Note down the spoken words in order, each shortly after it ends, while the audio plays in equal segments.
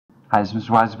Hi, this is Mr.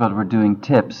 Weisenfeld. We're doing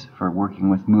tips for working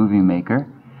with Movie Maker.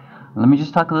 Let me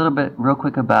just talk a little bit real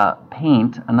quick about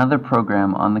Paint, another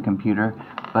program on the computer,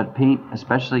 but Paint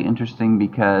especially interesting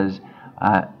because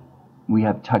we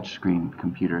have touchscreen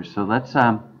computers. So let's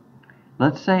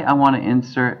say I want to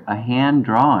insert a hand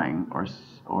drawing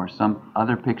or some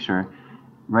other picture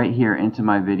right here into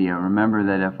my video. Remember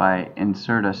that if I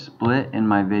insert a split in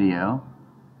my video,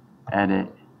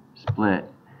 edit, split,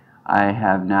 I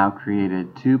have now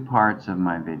created two parts of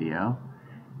my video,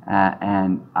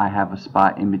 and I have a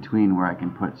spot in between where I can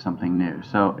put something new.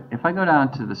 So if I go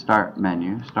down to the Start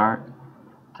menu, Start,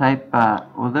 type,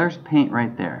 well, there's Paint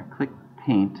right there. Click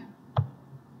Paint.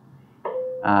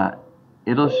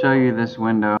 It'll show you this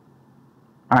window.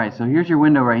 Alright, so here's your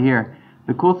window right here.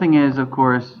 The cool thing is, of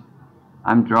course,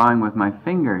 I'm drawing with my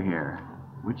finger here,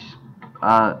 which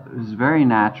is very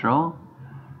natural,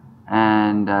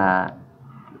 and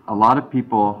a lot of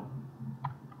people,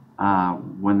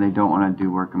 when they don't want to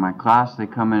do work in my class, they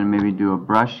come in and maybe do a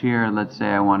brush here. Let's say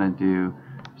I want to do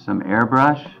some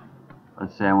airbrush.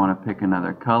 Let's say I want to pick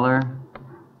another color.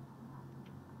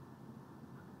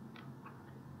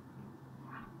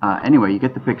 Anyway, you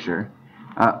get the picture.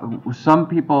 Some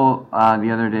people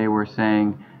the other day were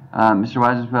saying, Mr.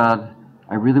 Weisenfeld,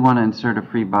 I really want to insert a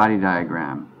free body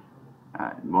diagram.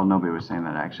 Well, nobody was saying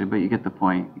that actually, but you get the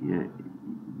point.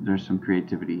 There's some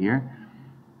creativity here.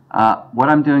 What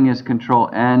I'm doing is Control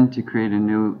N to create a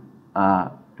new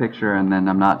picture, and then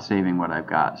I'm not saving what I've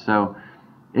got. So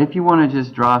if you want to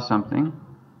just draw something,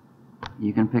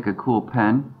 you can pick a cool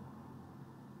pen,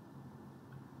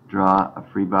 draw a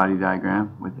free body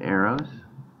diagram with arrows,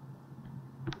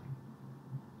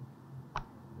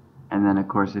 and then of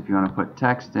course if you want to put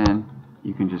text in,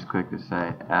 you can just click to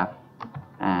say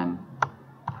FN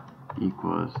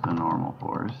equals the normal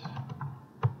force.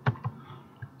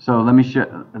 So let me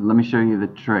show you the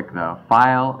trick though.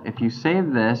 File, if you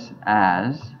save this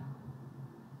as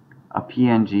a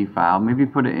PNG file, maybe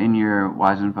put it in your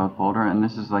Weisenfeld folder, and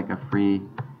this is like a free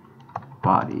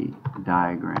body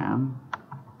diagram.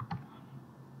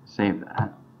 Save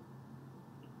that.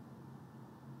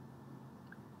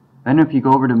 Then if you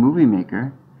go over to Movie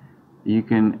Maker, you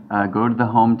can go to the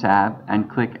Home tab and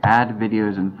click Add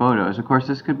Videos and Photos. Of course,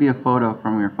 this could be a photo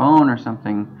from your phone or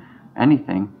something,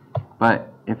 anything, but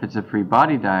if it's a free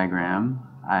body diagram,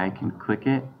 I can click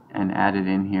it and add it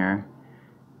in here,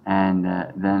 and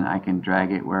then I can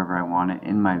drag it wherever I want it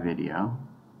in my video.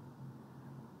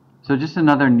 So just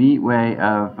another neat way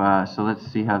of, so let's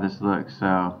see how this looks.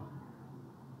 So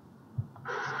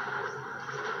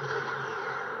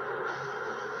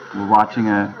we're watching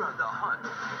a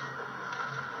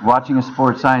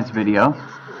sports science video.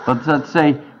 Let's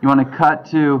say you want to cut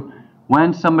to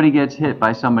when somebody gets hit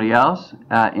by somebody else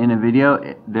in a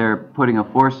video. They're putting a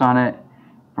force on it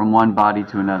from one body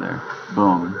to another.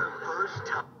 Boom.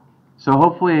 So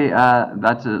hopefully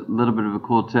that's a little bit of a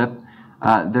cool tip.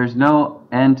 There's no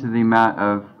end to the amount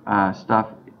of stuff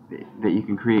that you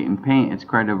can create in Paint. It's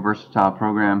quite a versatile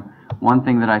program. One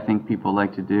thing that I think people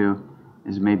like to do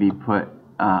is maybe put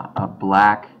a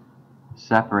black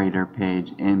separator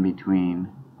page in between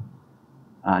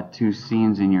two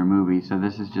scenes in your movie. So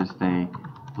this is just a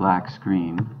black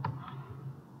screen.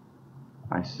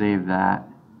 If I save that,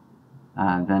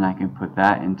 then I can put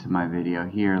that into my video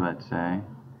here, let's say.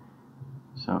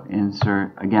 So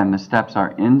insert, again, the steps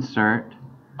are insert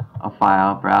a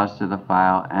file, browse to the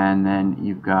file, and then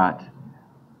you've got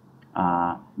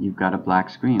a black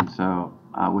screen. So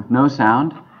with no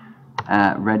sound,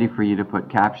 ready for you to put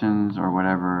captions or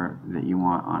whatever that you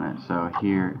want on it. So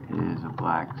here is a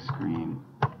black screen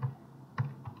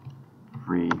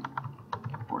free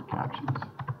for captions.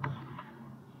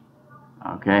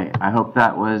 Okay, I hope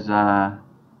that was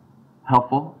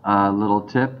helpful. A little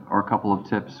tip or a couple of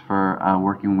tips for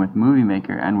working with Movie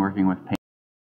Maker and working with Paint.